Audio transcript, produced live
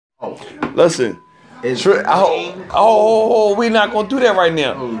Listen. We not gonna do that right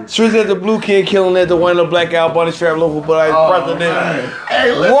now. Shrizz at the Blue Kid, killing at the one of the Black Al Bunny Strap local president.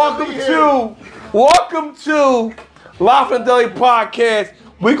 Hey, welcome to Live from the Deli podcast.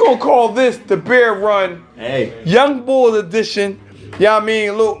 We gonna call this the Bear Run, Young Bull edition. Yeah, I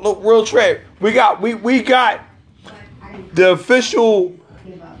mean, look, real trap. We got the official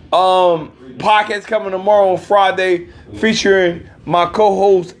podcast coming tomorrow on Friday, featuring my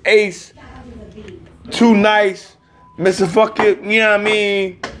co-host Ace. Too Nice, Mr. Fuck It, you know what I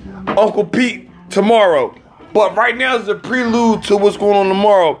mean, Uncle Pete tomorrow. But right now is a prelude to what's going on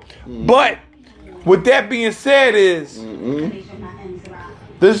tomorrow. But with that being said this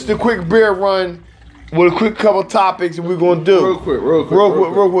is the quick beer run with a quick couple topics that we're gonna do. Real quick.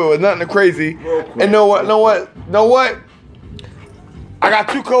 With nothing crazy. And know what? I got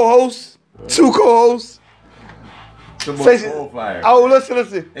two co-hosts. Listen.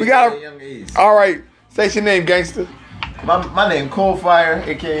 We got all right. Say your name, gangster. My name Coldfire,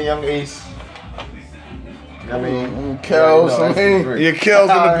 aka Young Ace. I mean, Kells. Yeah,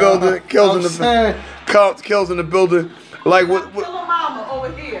 Kells in the building. Kells in the building. Like what? Mama over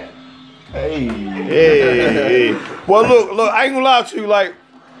here. Hey. Well, look. I ain't gonna lie to you. Like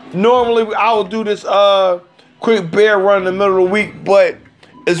normally, I would do this quick bear run in the middle of the week, but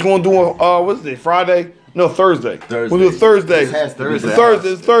it's gonna do what's it? Friday. No, Thursday. We'll do Thursday. It's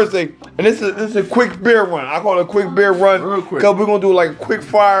Thursday. And this is a quick beer run. I call it a quick beer run. Real quick. Because we're going to do like quick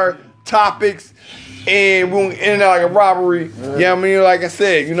fire topics. And we're going to end it like a robbery. Yeah, I mean, like I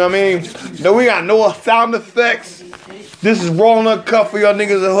said, you know what I mean? No, we got no sound effects. This is raw and uncut for y'all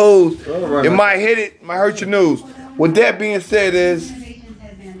niggas and hoes. It might hit it, might hurt your nose. With that being said is,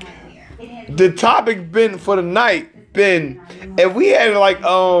 the topic been for the night if we had like,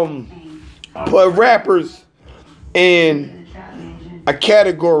 put rappers in a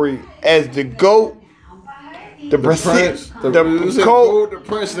category as the GOAT, the president, the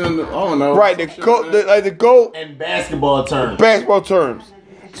GOAT, in basketball terms.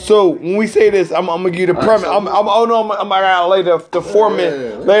 So when we say this, I'm gonna give you the premise. I'm gonna lay the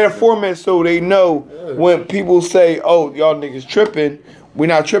format so they know when people say, "Oh, y'all niggas tripping." We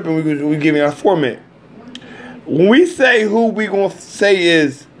not tripping. We giving our format. When we say who we gonna say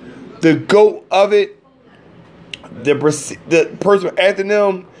is the GOAT of it, the person after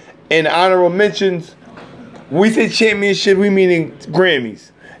them, and honorable mentions. We say championship, we meaning Grammys.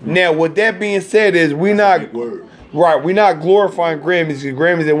 Now, with that being said, is we not glorifying Grammys. Because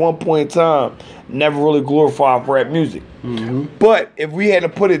Grammys at one point in time never really glorified rap music. Mm-hmm. But if we had to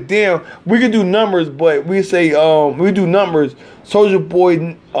put it down, we could do numbers. But we say we do numbers. Soulja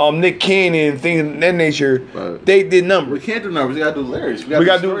Boy, Nick Cannon, things of that nature. Right. They did numbers. We can't do numbers. We gotta do lyrics. We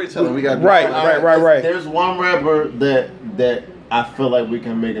gotta do storytelling. We gotta right. There's one rapper that I feel like we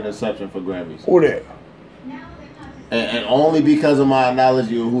can make an exception for Grammys. Who that? And only because of my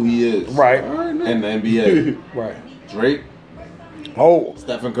analogy of who he is. Right. In the NBA. Right. Drake. Oh.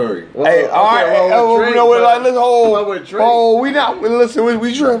 Stephen Curry. Hey, all right. You know what? Like, let's hold. We not. Listen, we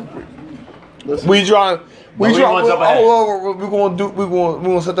trying. We trying. We're gonna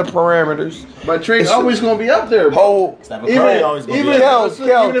set the parameters. But Drake's always gonna be up there, bro. Stephen Curry always gonna be up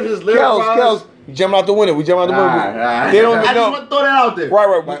there. Even if his lyrics. We jumping out the window. They don't know. I just want to throw that out there. Right.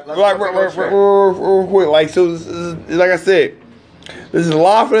 Real quick. Like, so, like I said, this is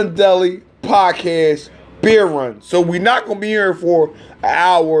Live from the Deli podcast beer run. So we're not gonna be here for an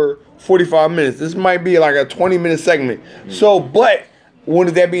hour, 45 minutes. This might be like a 20-minute segment. So, but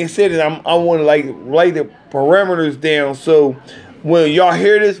with that being said, I want to like lay the parameters down. So when y'all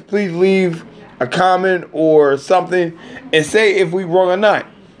hear this, please leave a comment or something and say if we wrong or not.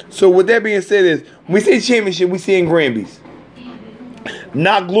 So with that being said, is when we say championship, we saying Grammys.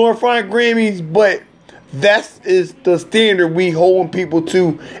 Not glorifying Grammys, but that is the standard we holding people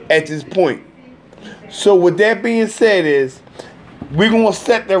to at this point. So with that being said, is we're gonna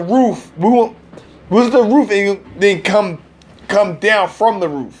set the roof. What's the roof, and then come down from the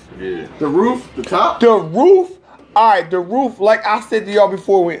roof. Yeah. The roof, the top. The roof. All right, the roof. Like I said to y'all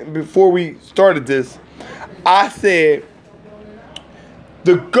before we started this, I said.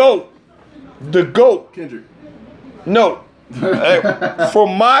 The GOAT. Kendrick. No. For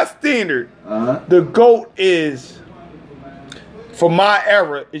my standard, the GOAT is, for my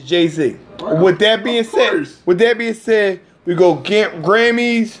era, is Jay-Z. Wow. With that being said, we go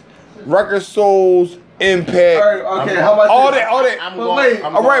Grammys, record souls, Impact. Okay, how about all this? that. I'm But going. wait,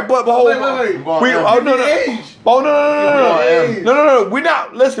 I'm All right, going. but hold wait. We, I'm oh no, The no. age. Oh no. No. We're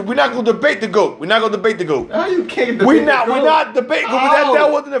not. Listen, we're not gonna debate the GOAT. We're not gonna debate the GOAT. How you can't debate We're not the debating. How?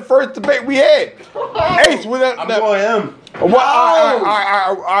 That wasn't the first debate we had. Ace, with that. I'm going him. Well,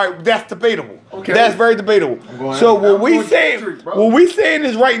 all right, that's debatable. Okay. That's very debatable. going- So what I'm we going saying, Kendrick, bro. what we saying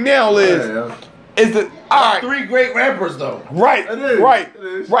is right now is the all right, Three great rappers though. right, It is. right, It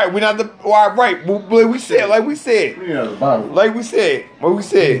is. right. We're not the all right. Like we said, Yeah, the bottom. when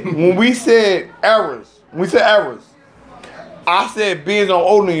we said errors, I said Ben's on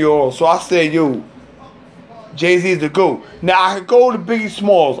older than y'all, so I said yo, Jay-Z is the GOAT. Now I could go to Biggie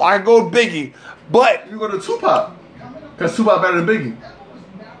Smalls, I could go to Biggie, but You go to Tupac. Because Tupac better than Biggie.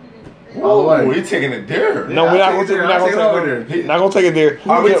 All the way. Ooh, he taking it there. no, Yeah, we're not I'll gonna take it take. there. We're I'll take it over not there. gonna take it there.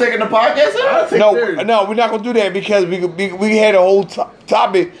 Are we taking the podcast? I'll take No, theirs. no, we're not gonna do that because we had a whole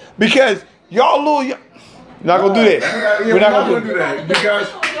topic because y'all little. Not gonna do that. Yeah, we're not gonna do that because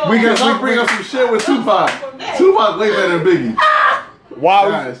we bring up some shit with Tupac. Tupac way better than Biggie. Why?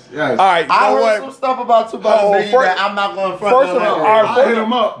 Yes. All right. You I know heard what? some stuff about Tupac Oh, and Biggie first- that I'm not going to front first on of all, that. all right, I hit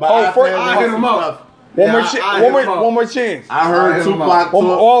him up. But Oh, I've first- heard I hit him some up. stuff. One Yeah, more I chance. hit him up. One more chance. I heard I hit him Tupac up.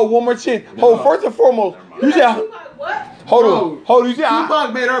 One more chance. First and foremost, you said. What? Hold Bro, on. You said.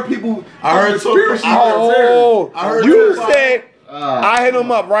 Tupac made our people. I heard conspiracy Tupac- theories. I heard You Tupac. said. I hit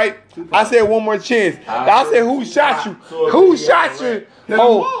him up, right? I said one more chance. I said, who shot you? Who shot you?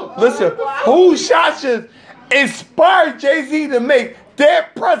 Oh, listen. Who shot you? Inspired Jay-Z to make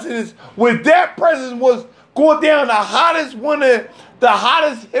that presence. When that presence was going down the hottest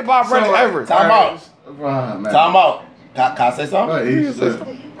hip hop record ever. Time out. Man. Time out. Can I say something? Right, he said-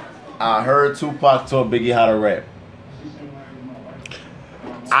 I heard Tupac taught Biggie how to rap.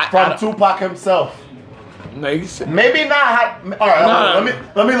 From Tupac himself. No, you said. Maybe not how. All right, No.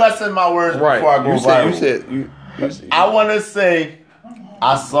 let me lessen my words Right. before I go You said. viral. You said. I want to say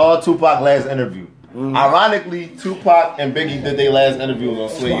I saw Tupac last interview. Ironically, Tupac and Biggie did their last interviews on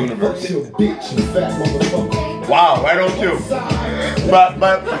Sway Universe. Wow, right on cue. But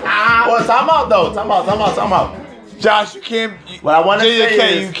well, time out though. Time out. Josh, you can't. What I want to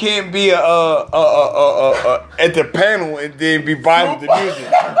say is you can't be at the panel and then be vibing the music.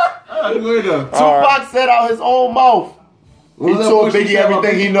 Tupac said out his own mouth. He told Biggie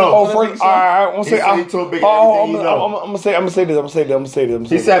everything he knows. Oh, first, all right. I'm gonna say. He told Biggie everything he knows. I'm gonna say this.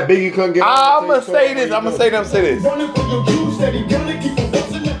 He said Biggie couldn't get. I'm gonna say this. I'm gonna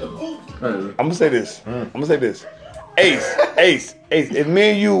say this. Ace. If me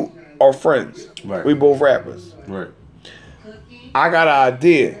and you are friends, Right. we both rappers. Right. I got an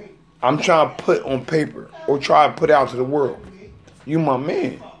idea. I'm trying to put on paper or try to put out to the world. You my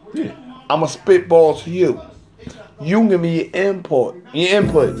man. Yeah. I'm a spitball to you. You give me your input.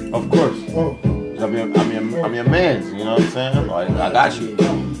 Of course. I'm your man. You know what I'm saying? Like, I got you.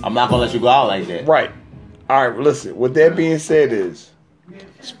 I'm not gonna let you go out like that. Right. All right. Listen. With that being said, is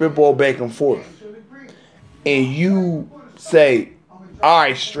spitball back and forth, and you say, "All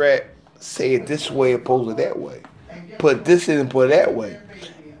right, Strat, say it this way opposed to that way. Put this in and put it that way."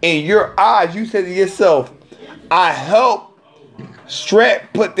 In your eyes, you say to yourself, "I helped Strat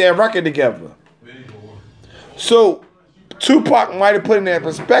put that record together." So Tupac might have put in that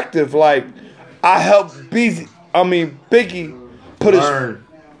perspective, like, I helped Biggie put his Learn.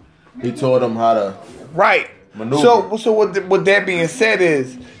 He told him how to. right. Maneuver. So what that being said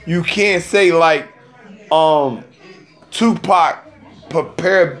is, you can't say like, Tupac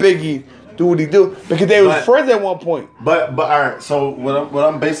prepared Biggie do what he do because they was friends at one point. But all right. So what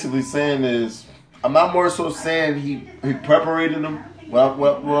I'm basically saying is, I'm not more so saying he preparated him.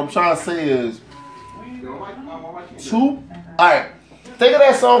 What I'm trying to say is, all right. Think of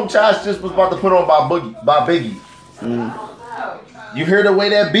that song Josh just was about to put on by Biggie. You hear the way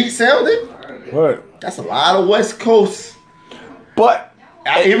that beat sounded? Right. That's a lot of West Coast. But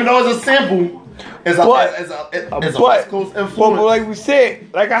Even though it's a sample, it's a West Coast influence. But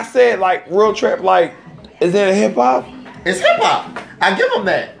like I said, like real trap, like is that a hip hop? It's hip hop. I give him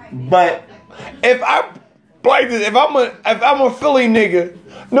that. But If I'm a Philly nigga,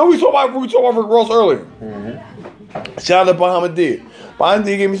 no, we talked about Rick Ross earlier. Shout out to Bahama D. Bahama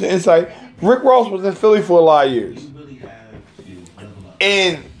D gave me some insight. Rick Ross was in Philly for a lot of years,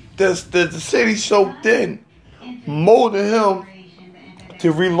 and the city so thin molded him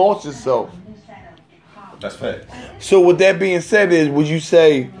to relaunch itself. that's fact. So with that being said, would you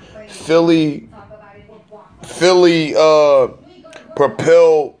say Philly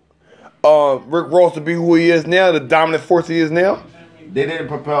propelled Rick Ross to be who he is now, the dominant force he is now? They didn't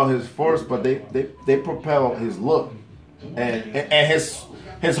propel his force, but they propel his look and his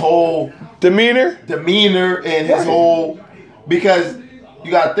his whole Demeanor and his whole, because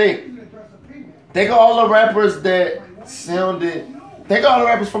you gotta think of all the rappers that sounded, think of all the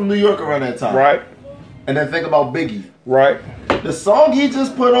rappers from New York around that time, right, and then think about Biggie. right, The song he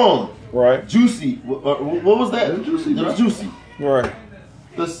just put on, right, Juicy. What was that? It was Juicy, It was bro. Juicy. right,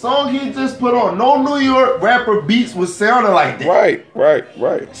 The song he just put on, no New York rapper beats was sounding like that. right, right,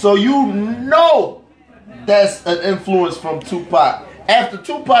 right. So you know that's an influence from Tupac. After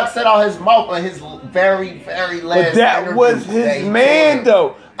Tupac set out his mouth on his very, very last But that interview was that his he man, did.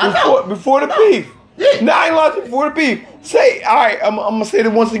 though. I know. Before the beef. Yeah. Nah, I ain't lying to you, before the beef. Say, all right, I'm gonna say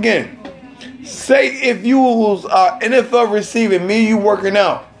it once again. Say if you was NFL receiving, me, you working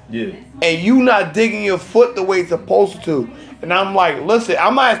out, Yeah. and you not digging your foot the way it's supposed to, and I'm like, listen,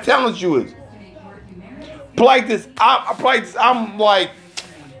 I'm not as talented as you is. Play like this. I play like this. I'm like,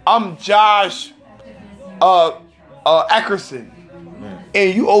 I'm Josh Ackerson,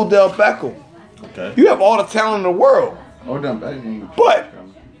 and you Odell Beckham. Okay. You have all the talent in the world, Oh, damn. That ain't but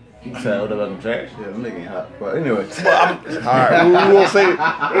You said Odell Beckham trash? Yeah, the nigga ain't hot. But anyway. all right, we won't say. All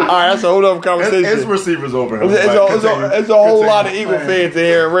right, that's a whole other conversation. It's receivers over him. It's a whole lot of Eagle fans in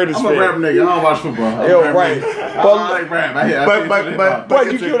here and Raiders I'm fans. a rap nigga. I don't watch football. Yo, right. I But- like rap. I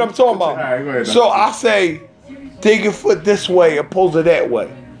But you get what I'm talking about. All right, go ahead. So I say, dig your foot this way opposed to that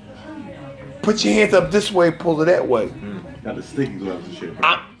way. Put your hands up this way opposed to that way. Got the sticky gloves and shit,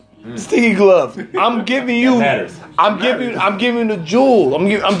 bro. Sticky gloves. I'm giving you. matters. I'm giving the jewels.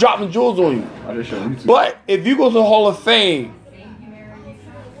 I'm dropping jewels on you. I just showed YouTube. But if you go to the Hall of Fame,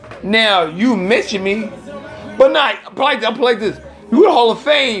 now you mention me, but not. I'm like this. You go to the Hall of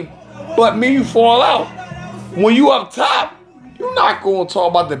Fame, but me you fall out. When you up top, you're not going to talk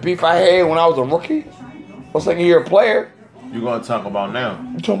about the beef I had when I was a rookie or second year player. You're gonna talk about now.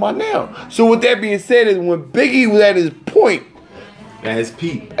 I'm talking about now. So with that being said, is when Biggie was at his point, At his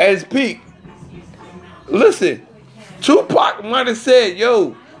peak. at his peak, listen, Tupac might have said,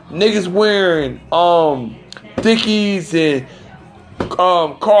 "Yo, niggas wearing Dickies and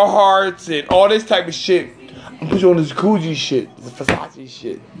Carhartts and all this type of shit. I'm put you on this Gucci shit, the Versace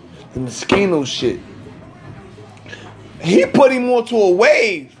shit, and the Moschino shit." He put him onto a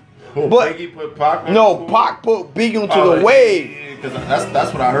wave, but Biggie put Pac. no, Pac put Biggie onto the wave. Because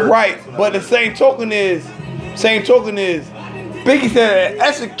that's what I heard. Right, but the same token is, Biggie said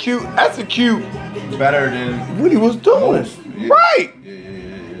execute better than what he was doing. Yeah. Right.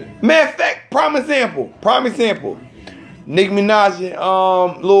 Yeah. Matter of fact, prime example. Nicki Minaj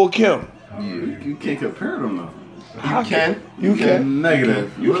and Lil Kim. You can't compare them though. You can.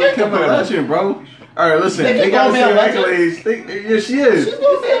 Negative. You can't can't compare compare legend, bro. All right, listen. Nicki They got the gonna be a same accolades. Yeah, she is. She's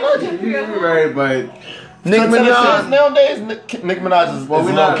gonna be a legend. You're right, but Nicki Minaj. Nowadays, Nicki Minaj is Lil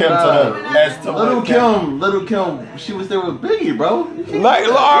Kim to them. As to Little what Kim, she was there with Biggie, bro. Like,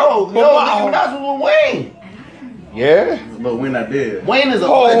 Nicki Minaj was with Wayne. yeah. But when I did, Wayne is a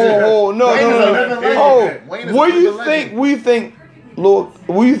legend. Oh, no, Wayne is a living legend. Wayne is a Where you living think? legend.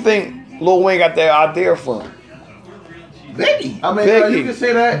 Where you think Lil Wayne got that idea from? Biggie. I mean, Biggie. you can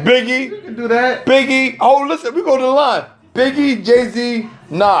say that. Biggie. You can do that. Biggie. Oh, listen, we go to the line. Biggie, Jay-Z,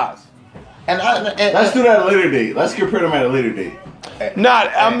 Nas. And Let's do that at a later date. Let's compare them at a later date. I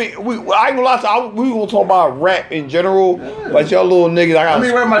mean, I ain't gonna lie to you. We gonna talk about rap in general, but y'all little niggas, I Let me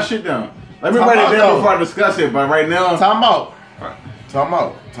got. write my shit down. Let me write it down before I discuss it. But right now, Time out.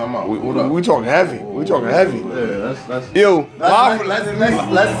 Hold up. We talking heavy. We talking heavy. yeah, that's Yo,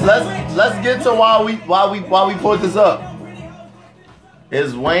 Let's get to why we put this up.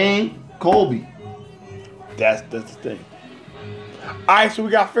 Is Wayne Kobe? that's the thing. All right, so we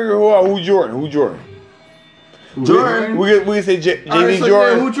got to figure who Jordan. Jordan. We can say Jay-Z, All right, so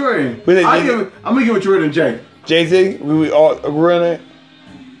Jordan. yeah, who Jordan? We say I'm Jay-Z. gonna give it Jordan J. Jay-Z. We all agree on that.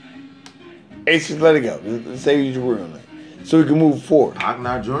 Ace, just let it go. Let's say you agree on that, so we can move forward. Pac,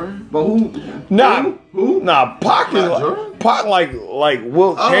 not Jordan. But who? Nah, Who? Nah, Pac Not is Jordan? Pac like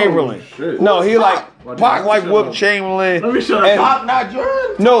Wilt Oh, Chamberlain. shit. No, Who's he Pac? like Well, Pac let me like shut Wilt up. Chamberlain. Let me shut up. And- Pac, not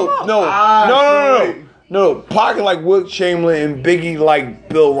Jordan. No. Ah, No. Pac like Wilt Chamberlain and Biggie like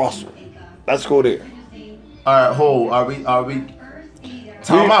Bill Russell. Let's go there. All right, hold. Are we?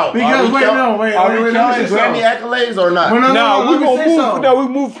 Time out. Because Are we wait, count- no, wait, Are wait, we wait, counting let me say Grammy accolades or not? Well, No, we let me gonna say move. something. No, we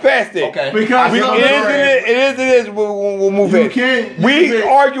move past it. Okay. Because It you is. We'll move You it. can't- you We can-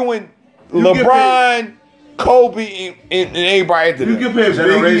 arguing you can LeBron, Kobe, and everybody after You them. can pay Biggie.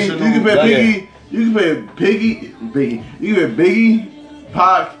 Generational You can pay legend. Biggie. You can pay Biggie. You can pay Biggie,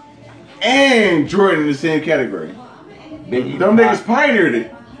 Pac, and Jordan in the same category. Biggie, Them Pac. niggas pioneered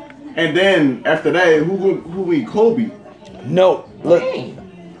it. And then after that, who we Kobe? No, look.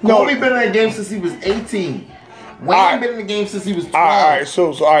 Kobe been in that game since he was 18. Wayne All right. been in the game since he was 12. All right,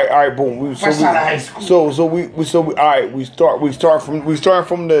 so all right, boom. Fresh out of high school. So all right, we start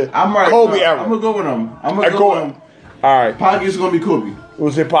from the I'm right. Kobe no, era. I'm gonna go with him. I'm I gonna go with him. All right, Pac is gonna be Kobe.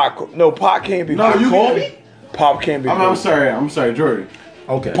 was it Pop? No, Pop can't be. No, you Kobe? Pop can't be. I'm sorry, Jordan.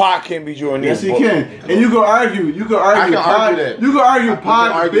 Okay. Pop can't be Jordan. Yes, he either, can. And you can argue. You can argue. can Pac, argue that. You can argue I can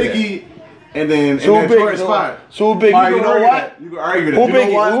Pac, argue Biggie, and then So big, Jordan spot. so big. All right, you can know argue what? that. You can argue that. Who You Biggie?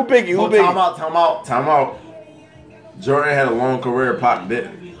 know what? Who Biggie? Who Well, Biggie? Time out. Jordan had a long career, Pac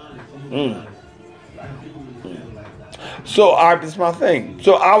didn't. So all right, this is my thing.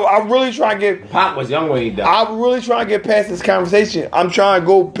 So I really try to get. Pac was young when he died. I'm really trying to get past this conversation. I'm trying to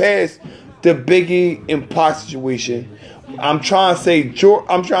go past the Biggie and Pac situation. I'm trying to say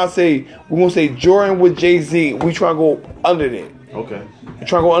we're gonna say Jordan with Jay-Z. We trying to go under that. Okay. We're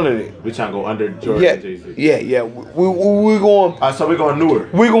trying to go under that. We trying to go under Jordan Yeah, and Jay-Z. yeah. We're going. So we're going newer.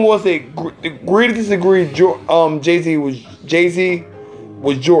 We're gonna say agree to disagree. Jay-Z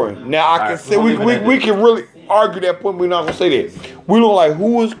was Jordan. Now I can Alright, say we'll leave it at we that. can really argue that point. We're not gonna say that. We look like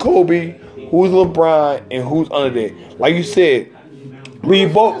who was Kobe, who's LeBron, and who's under that. Like you said, we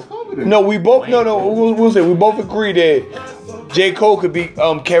both. No, we both. No. We'll say we both agree that J. Cole could be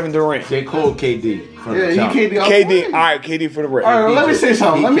Kevin Durant. J. Cole, KD. From the Yeah, jump. he KD. KD, all right, KD for the record. All right, well, let me say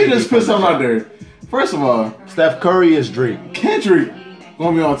something. Let me KD just put something out there. First of all, Steph Curry is Drake. Kendrick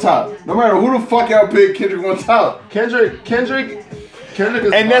gonna be on top. No matter who the fuck y'all pick, Kendrick on top. Kendrick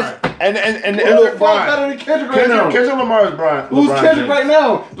is And that's Brian. and Who the look, fuck Brian. better than Kendrick right now? Kendrick Lamar is Brian. Who's LeBron Kendrick James. right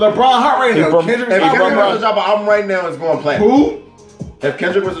now? LeBron hot right now. LeBron- Kendrick If hot Kendrick right was to now. drop an album right now, it's going platinum. Who? If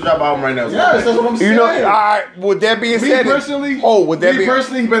Kendrick was to drop an album right now, it's Yes, going that's what platinum. I'm saying. you know, all right. Would that being Me said, personally, would that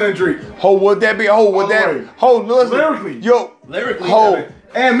be? he better than Drake. Would that be? Would that? Listen, Lyrically. yo, Lyrically, ho,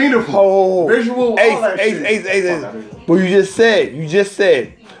 And meaningful. Visual, all that shit. Ace. But you just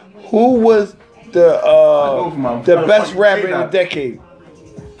said, who was go for my the best motherfucking rapper in the K-Dot. decade?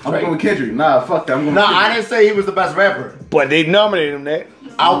 I'm going with Kendrick. Nah, fuck that. I'm going Nah, with I Kendrick. didn't say he was the best rapper. But they nominated him that.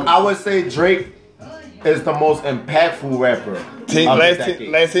 I would say Drake is the most impactful rapper of the decade.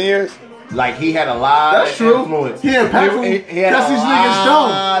 Last 10 years. Like he had a lot That's of true. influence. He impactful. He had That's a these niggas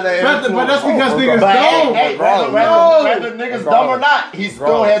lot dumb. of But that's because niggas But dumb. hey, Bro, whether niggas dumb or not, he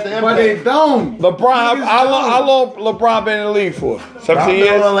still had the impact. But they dumb. LeBron, Niggas how dumb. long LeBron been in the league for? 17 Years?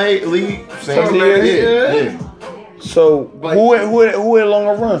 years. League, 17 years? Yeah. So But- who had a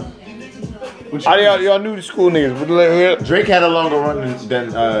longer run? Y'all knew the school niggas. Drake had a longer run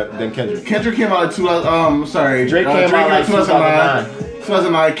than Kendrick. Kendrick came out in 2000. Sorry, Drake came out like 2009.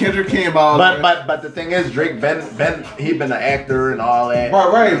 2009. Kendrick came out. But the thing is, Drake he been an actor and all that.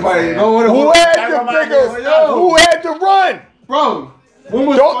 Right. No, Who had the Everybody bigger? knows. Who had the run? bro? When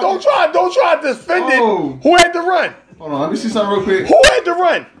was Don't try to defend Oh. it. Who had the run? Hold on, let me see something real quick. Who had the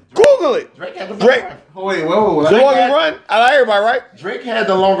run? Google it. Drake had the Drake. Oh wait, whoa. The longer run out of everybody, right? Drake had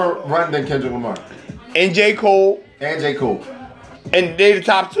the longer run than Kendrick Lamar And J. Cole, and J. Cole, and they the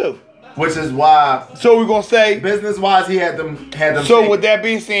top two. which is why So we're gonna say. business wise he had them. So shaking. with that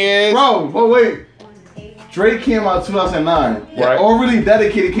being said, Bro, but wait. Drake came out 2009. Right. Overly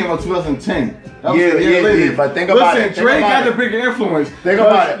Dedicated came out 2010. That was Yeah, a year later. but think about Listen, it. Think Drake about got it. the bigger influence. Think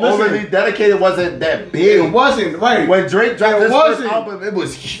about it. Listen, Overly Dedicated wasn't that big. it wasn't, right. When Drake dropped It this first wasn't. album, it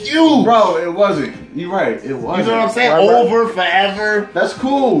was huge. Bro, it wasn't. You're right. It wasn't. You know what I'm saying? Right, right. Over forever. That's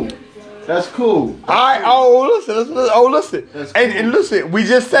cool. That's cool. listen. That's And listen, we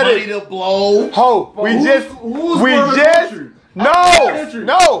just said Money it. to blow. But who's more of a culture? Country.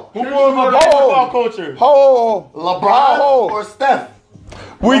 No. Who more of a basketball culture? LeBron or Steph?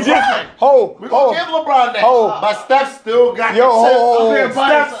 We LeBron. just We're gonna give LeBron that. Ho. But Steph still got Yo, the ho. chip.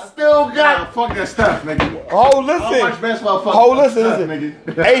 Steph still Nah, got. fuck that stuff, nigga. I watch listen. basketball. Fuck Oh, that listen, stuff, listen.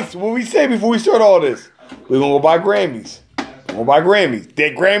 nigga. Ace, what we say before we start all this, we're gonna go buy Grammys. We're gonna buy Grammys.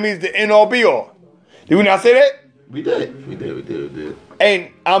 That Grammys, the end all be all. Did we not say that? We did. And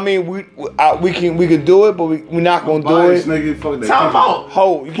I mean, we can do it, but we're not gonna do Bias, it. nigga. Fuck that. Time out.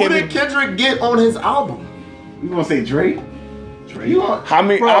 Ho, you Who can't did be. Kendrick get on his album? You gonna say Drake? You want How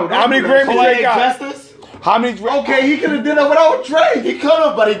many? Bro, how don't many do that. Grammys Poetic they got? Justice? How many? Okay, he could have done that without Drake. He could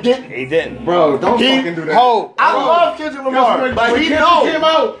have, but he didn't. He didn't. Bro, don't He fucking do that. ho. I love Kendrick Lamar, When but he Kendrick knows. came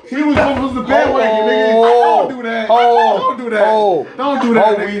out, he was the bandwagon, nigga. Oh. Don't do that. Oh. Don't do that. Oh. Don't do that,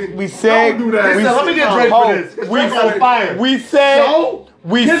 Oh, nigga. we said. Don't do that. Listen, let me get Drake Ho. for this. 'Cause We Drake's on fire. We said. So?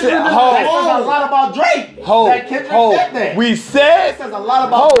 We Kendrick said. is That Ho. says a lot about Drake. Ho. That Kendrick Ho. did that. We said. That says a lot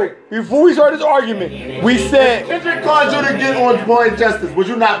about Ho. Drake. Before we start this argument, we said. Kendrick caused you to get on Poetic Justice. Would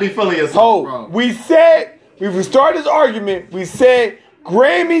you not be feeling yourself? Ho. We said. If we start this argument, we said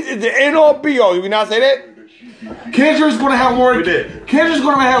Grammys is the end all be all. Did we not say that? Kendrick's gonna have more. We did. Kendrick's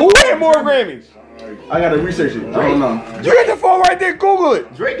gonna have. Who had more Grammys? I gotta research it. I don't know. You got the phone right there. Google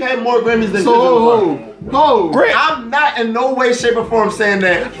it. Drake had more Grammys than Kendrick So, Lamar. Great. I'm not in no way, shape, or form saying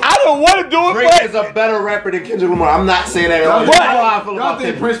that I don't want to do it, Drake but is a better rapper than Kendrick Lamar. I'm not saying that at all. What? You know how I feel y'all about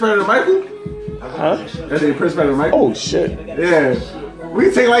think Kendrick. Prince better than Michael? huh? Y'all think Prince better than Michael? Oh shit. Yeah. We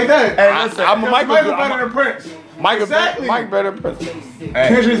take it like that. Hey, listen, I'm a Michael. Michael better than Prince. Michael. Exactly. Mike better. Prince.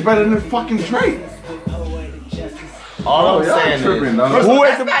 Kendrick's better than fucking Drake. all I'm y'all saying tripping, is, dog. first of Who all, is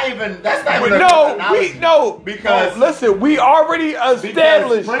that's the- not even. That's not even. Because listen, we already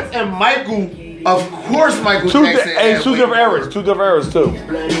established Prince and Michael. Of course, Michael two, Jackson. had two way different more. eras. Two different eras too.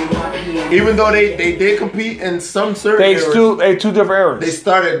 Even though they did compete in some certain They eras, still two different eras. they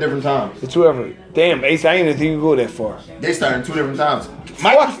started at different times. The two eras. Damn, Ace, I didn't think you go that far. They started in 2 different times.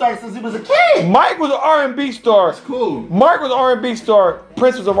 Michael started since he was a kid. Mike was an R&B star. Cool. Mark was an R&B star.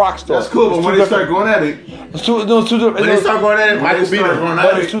 Prince was a rock star. That's cool, but It's when two they start different- going at it, it's two different. When they start going at it, when Michael they beat start him. going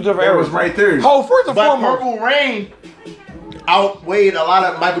But at it's it, two different that eras. was right there. Oh, first and But foremost, Purple Rain outweighed a lot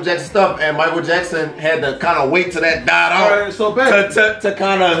of Michael Jackson stuff, and Michael Jackson had to kind of wait till that died out Alright, so bad. to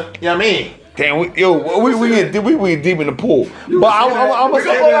kind of, you know what I mean? damn, we get deep in the pool. But I'm We gonna can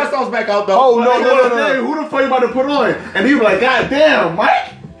say pull that. ourselves back out though. Oh, no, Hey, no, no, no. hey, who the fuck you about to put on? And he was like, God damn, Mike.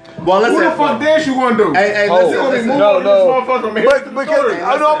 Well, Who listen. the fuck dance you gonna do? Hey, Oh, listen, listen. no. Motherfucker, man. But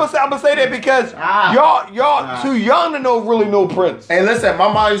because I'm gonna say that because y'all too young to really know Prince. Hey, listen,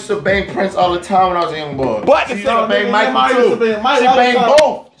 my mom used to bang Prince all the time when I was a young boy. But she the used to same- bang my mom Michael used to too. bang Mike She all the banged time.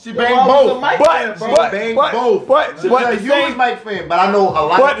 both. She banged I was a both. Mike But fan, bro. but bang but both. but She but was the a huge same Mike fan, but I know a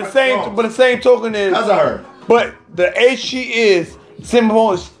lot but of the same token is because of her. but the age she is.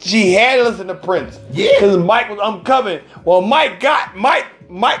 Simple, she had to listen to Prince. Yeah. Because Mike was uncovered. Well, Mike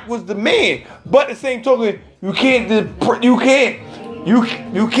was the man. But the same token, you can't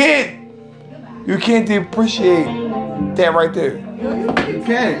depreciate that right there. You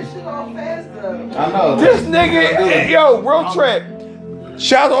can't. I know. This nigga, yo, real trap.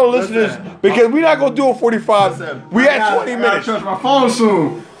 Shout out to all the listeners because we're not gonna do a 45. We had 20 I minutes. charge my phone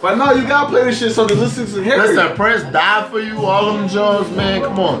soon. But no, you gotta play this shit so the listeners can hear it. Listen, Prince died for you, all them Jones, man.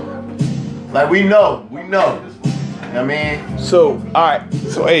 Come on. Like, we know. You know what I mean? So, all right.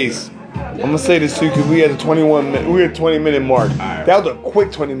 So, Ace, I'm gonna say this to you because we had a 20-minute mark. That was a quick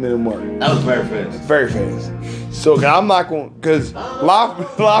 20-minute mark. That was very fast. Very fast. So, I'm not going because live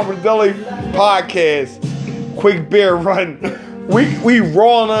from the Deli podcast, quick beer run. We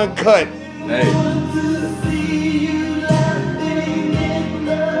raw and uncut. Hey.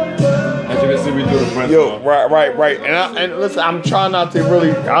 As you can see, we do the Prince Yo, song. right. And listen, I'm trying not to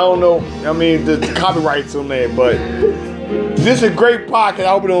really. I don't know. I mean, the copyrights on there, but this is a great podcast. I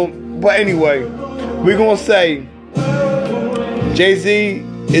hope it don't. But anyway, we're gonna say Jay-Z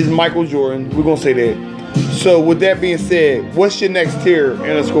is Michael Jordan. We're gonna say that. So with that being said, what's your next tier? And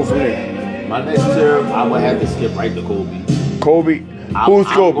let's go from there. My next tier, I would have to skip right to Kobe. Kobe. Who's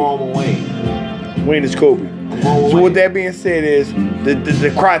I'm Kobe? going with Wayne. Wayne is Kobe. going So with with Wayne. that being said, is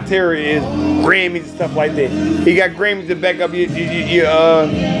the criteria is Grammys and stuff like that. He got Grammys to back up your decision,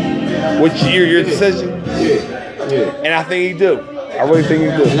 Yeah. and I think he do. I really think he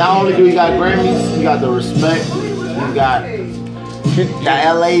And do. not only do he got Grammys, he got the respect. He got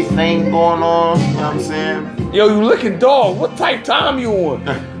the LA thing going on. You know what I'm saying? Yo, you looking dog? What type time you on?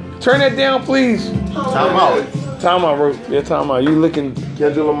 Turn that down, please. Time out. Time out, bro. Yeah, time out. You looking?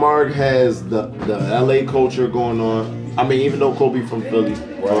 Kendrick Lamar has the LA culture going on. I mean, even though Kobe from Philly,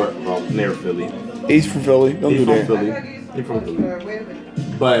 or well, near Philly, He's from Philly. Don't he's do from that. Philly. He's from Philly.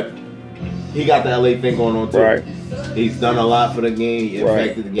 But he got the LA thing going on too. Right. He's done a lot for the game. He Right.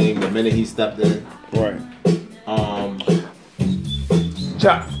 impacted the game the minute he stepped in. Right. Um,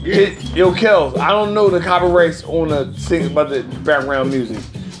 Yo, Kels, I don't know the copyrights on the sing about the background music.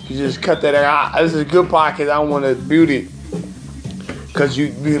 You just cut that out. This is a good podcast. I don't want to build it because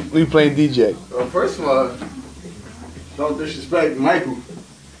we playing DJ. Well, first of all, don't disrespect Michael.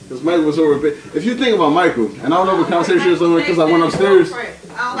 Because Michael was over big. If you think about Michael, and I don't know what conversation is over because I went upstairs,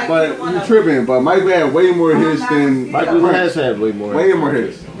 but you tripping. But Michael had way more hits than Michael has had way more. Way more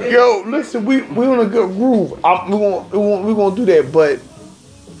hits. Yo, listen, we on a good groove. We gonna do that, but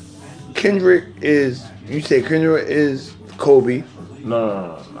Kendrick is. You say Kendrick is Kobe.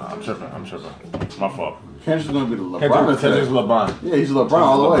 No. I'm tripping. My fault. Kendrick's gonna be the LeBron. Kendrick's today. LeBron. Yeah, he's LeBron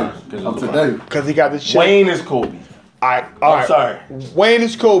all the way. Kendrick's Up LeBron. today. Because he got the shit. Wayne is Kobe. All right. I'm sorry. Wayne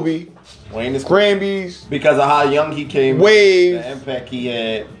is Kobe. Wayne is Kobe. Grammys. Because of how young he came, Wave. the impact he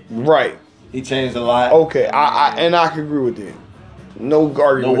had, Right. he changed a lot. Okay. I can agree with that. No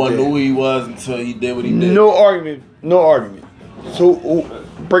argument. No one with that. knew who he was until he did what he did. No argument. So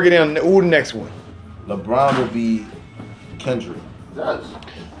break it down. Who the next one? LeBron would be Kendrick. But,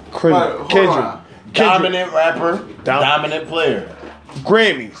 hold Kendrick. on. Dominant rapper, dominant player.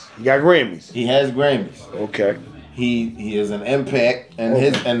 Grammys. He got Grammys. He has Grammys. Okay. He is an impact and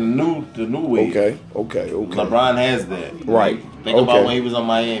the new wave. Okay. LeBron has that. Right. Think about when he was on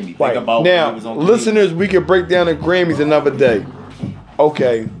Miami. Right. Think about now, when he was on listeners, we can break down the Grammys another day.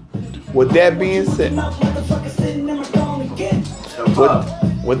 Okay. With that being said,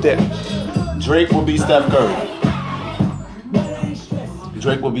 with that, Drake will be Steph Curry.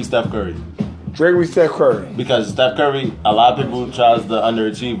 Drake will be Steph Curry. Drake will be Steph Curry. Because Steph Curry, a lot of people tries to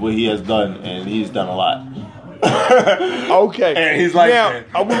underachieve what he has done, and he's done a lot. Okay. And he's like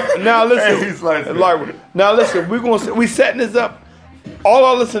now listen. And he's like now listen. We setting this up. All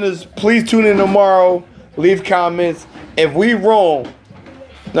our listeners, please tune in tomorrow. Leave comments. If we wrong,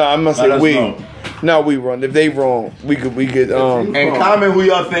 no, I'm gonna say we. Know. No, we wrong. If they wrong, we could. And comment who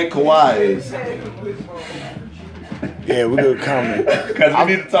y'all think Kawhi is. Yeah, we could comment. Because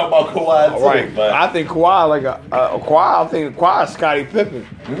we need to talk about Kawhi too. Right. But I think Kawhi Kawhi. I think Kawhi is Scottie Pippen.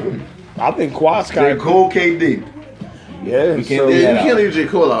 I think Kawhi Scottie. J. Cole, KD. Yeah. We So, Yeah, you can't leave J.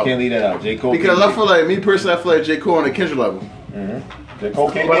 Cole out. Can't leave that out. J. Cole. Because KD. I feel like, me personally, I feel like J. Cole on the Kendrick level. J.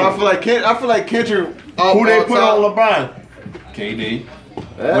 Cole, KD. But I feel like Kendrick. Who they put on LeBron? KD.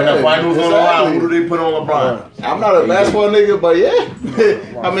 When the finals on the line, who do they put on LeBron? I'm not a basketball nigga, but yeah.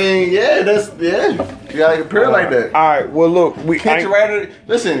 I mean, yeah, You gotta compare it like that. all right. Well, look, Kendrick right at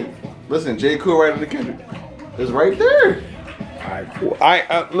listen, J. Cole right at the Kendrick. It's right there.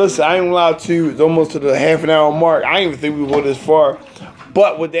 Listen, I ain't allowed to. It's almost to the half an hour mark. I didn't even think we would go this far.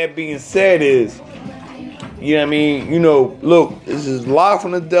 But with that being said, you know what I mean? Look, this is Live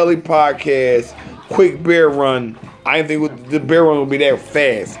from the Deli podcast. Quick beer run. I didn't think the beer run would be that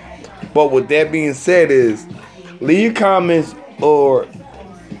fast. But with that being said, leave your comments or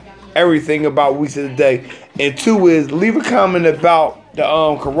everything about what we said today. And 2 is leave a comment about the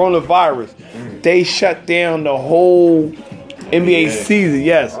coronavirus. They shut down the whole NBA season,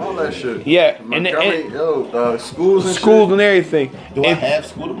 yes. All that shit. Yeah, schools and schools shit. and everything. Do I have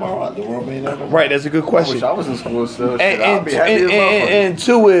school tomorrow at the World Being Ever? Right, that's a good I question. wish I was in school still. And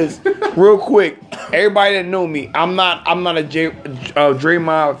 2 is real quick. Everybody that know me, I'm not a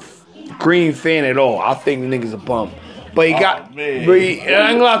Draymond Green fan at all. I think the nigga's a bum. But he got. Man. But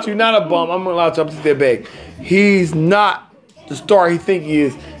I ain't allowed to. Not a bum. I'm allowed to upset that back. He's not the star he think he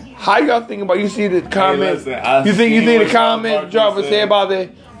is. How y'all think about? You see the comment? listen, you think what the comment? Sean Jarvis said. say about that.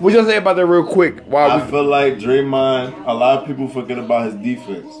 What y'all say about that real quick? I feel like Draymond, a lot of people forget about his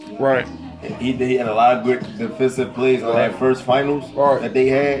defense. Right. He had a lot of good defensive plays on that first finals that they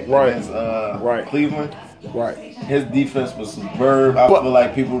had against Cleveland. Right. His defense was superb. I feel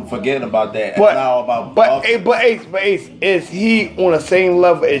like people forgetting about that. But Ace, is he on the same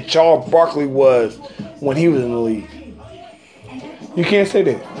level as Charles Barkley was when he was in the league? You can't say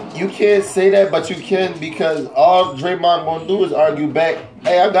that. You can't say that, but you can because all Draymond gonna do is argue back.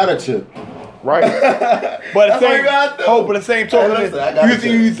 Hey, I got a chip. Right. But That's all you gotta do. but the same token, Hey, listen, I got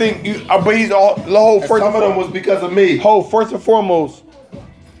you think but he's all the whole And first. some of them was because of me. First and foremost,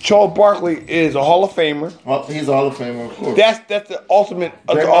 Charles Barkley is a Hall of Famer. Well, he's a Hall of Famer, of course. That's the ultimate.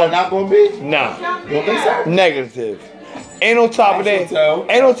 Draymond not gonna be? Nah. You don't think so? Negative. Ain't on top of that. Tell.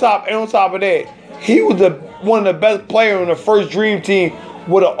 Ain't on top of that. He was one of the best players on the first Dream Team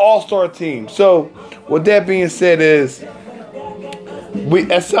with an All-Star team. So, with that being said, that's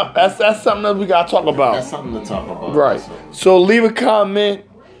something that we gotta talk about. That's something to talk about. Right. So leave a comment.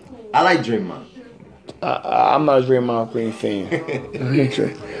 I like Draymond. I'm not a Draymond Green fan.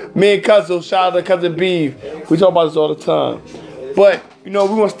 Me and Cousin, shout out to Cousin Beef. We talk about this all the time. But, we're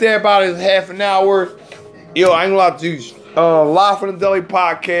going to stay about it half an hour. Yo, I ain't gonna lie to you. Live from the Deli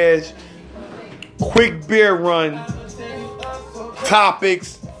podcast. Quick beer run.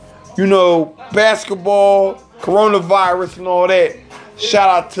 Topics. Basketball, coronavirus, and all that. Shout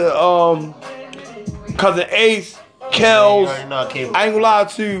out to Cousin Ace, Kels. I ain't gonna lie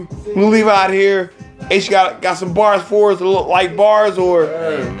to you. We'll leave out here. Ace got some bars for us that look like bars, or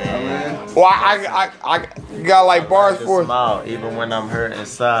I got like bars for us. Smile, even when I'm hurt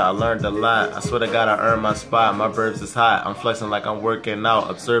inside. I learned a lot. I swear to God, I earned my spot. My verbs is hot. I'm flexing like I'm working out.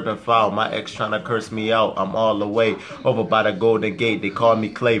 Observing foul. My ex trying to curse me out. I'm all the way over by the Golden Gate. They call me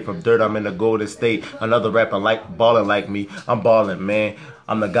Clay. From dirt, I'm in the Golden State. Another rapper balling like me. I'm balling, man.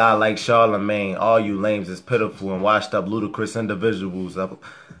 I'm the guy like Charlemagne. All you lames is pitiful and washed up ludicrous individuals.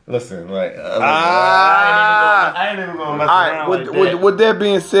 Listen, right. I ain't even gonna mess around like that. With that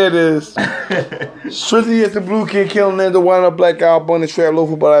being said, Strictly as the Blue Kid killing it, the one up Black Guy, Bunny Strap,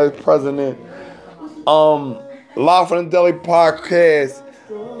 Local by the President. Live from the Deli podcast.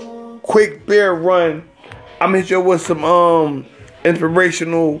 Quick beer run. I'm gonna hit you with some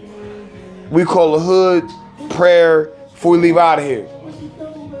inspirational we call a hood prayer before we leave out of here.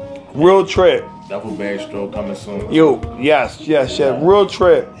 Real trip. Duffel bag stroke coming soon. Yo, yes. Real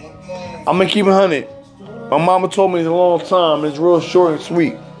trip. I'm gonna keep it 100. My mama told me it's a long time. It's real short and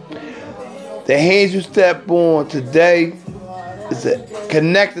sweet. The hands you step on today is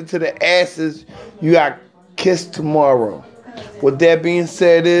connected to the asses you got kissed tomorrow. With that being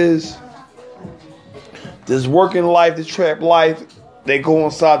said is, this working life, this trap life, they go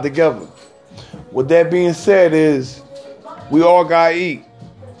inside together. With that being said is, we all gotta eat.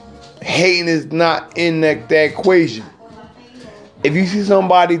 Hating is not in that equation. If you see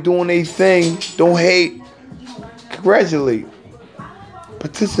somebody doing a thing, don't hate. Congratulate.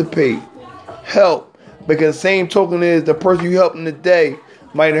 Participate. Help. Because the same token is the person you helping today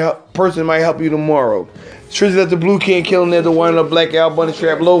might help you tomorrow. Trizzy at the Blue King killing there, the one in the black Al Bunny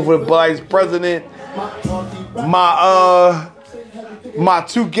Trap Low for the vice president. My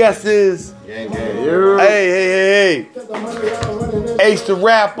two guests is Hey. Ace the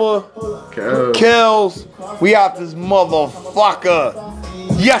Rapper, Kells. We out this motherfucker.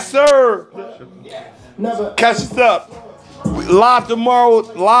 Yes, sir. Catch us up. Live tomorrow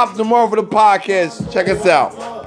for the podcast. Check us out.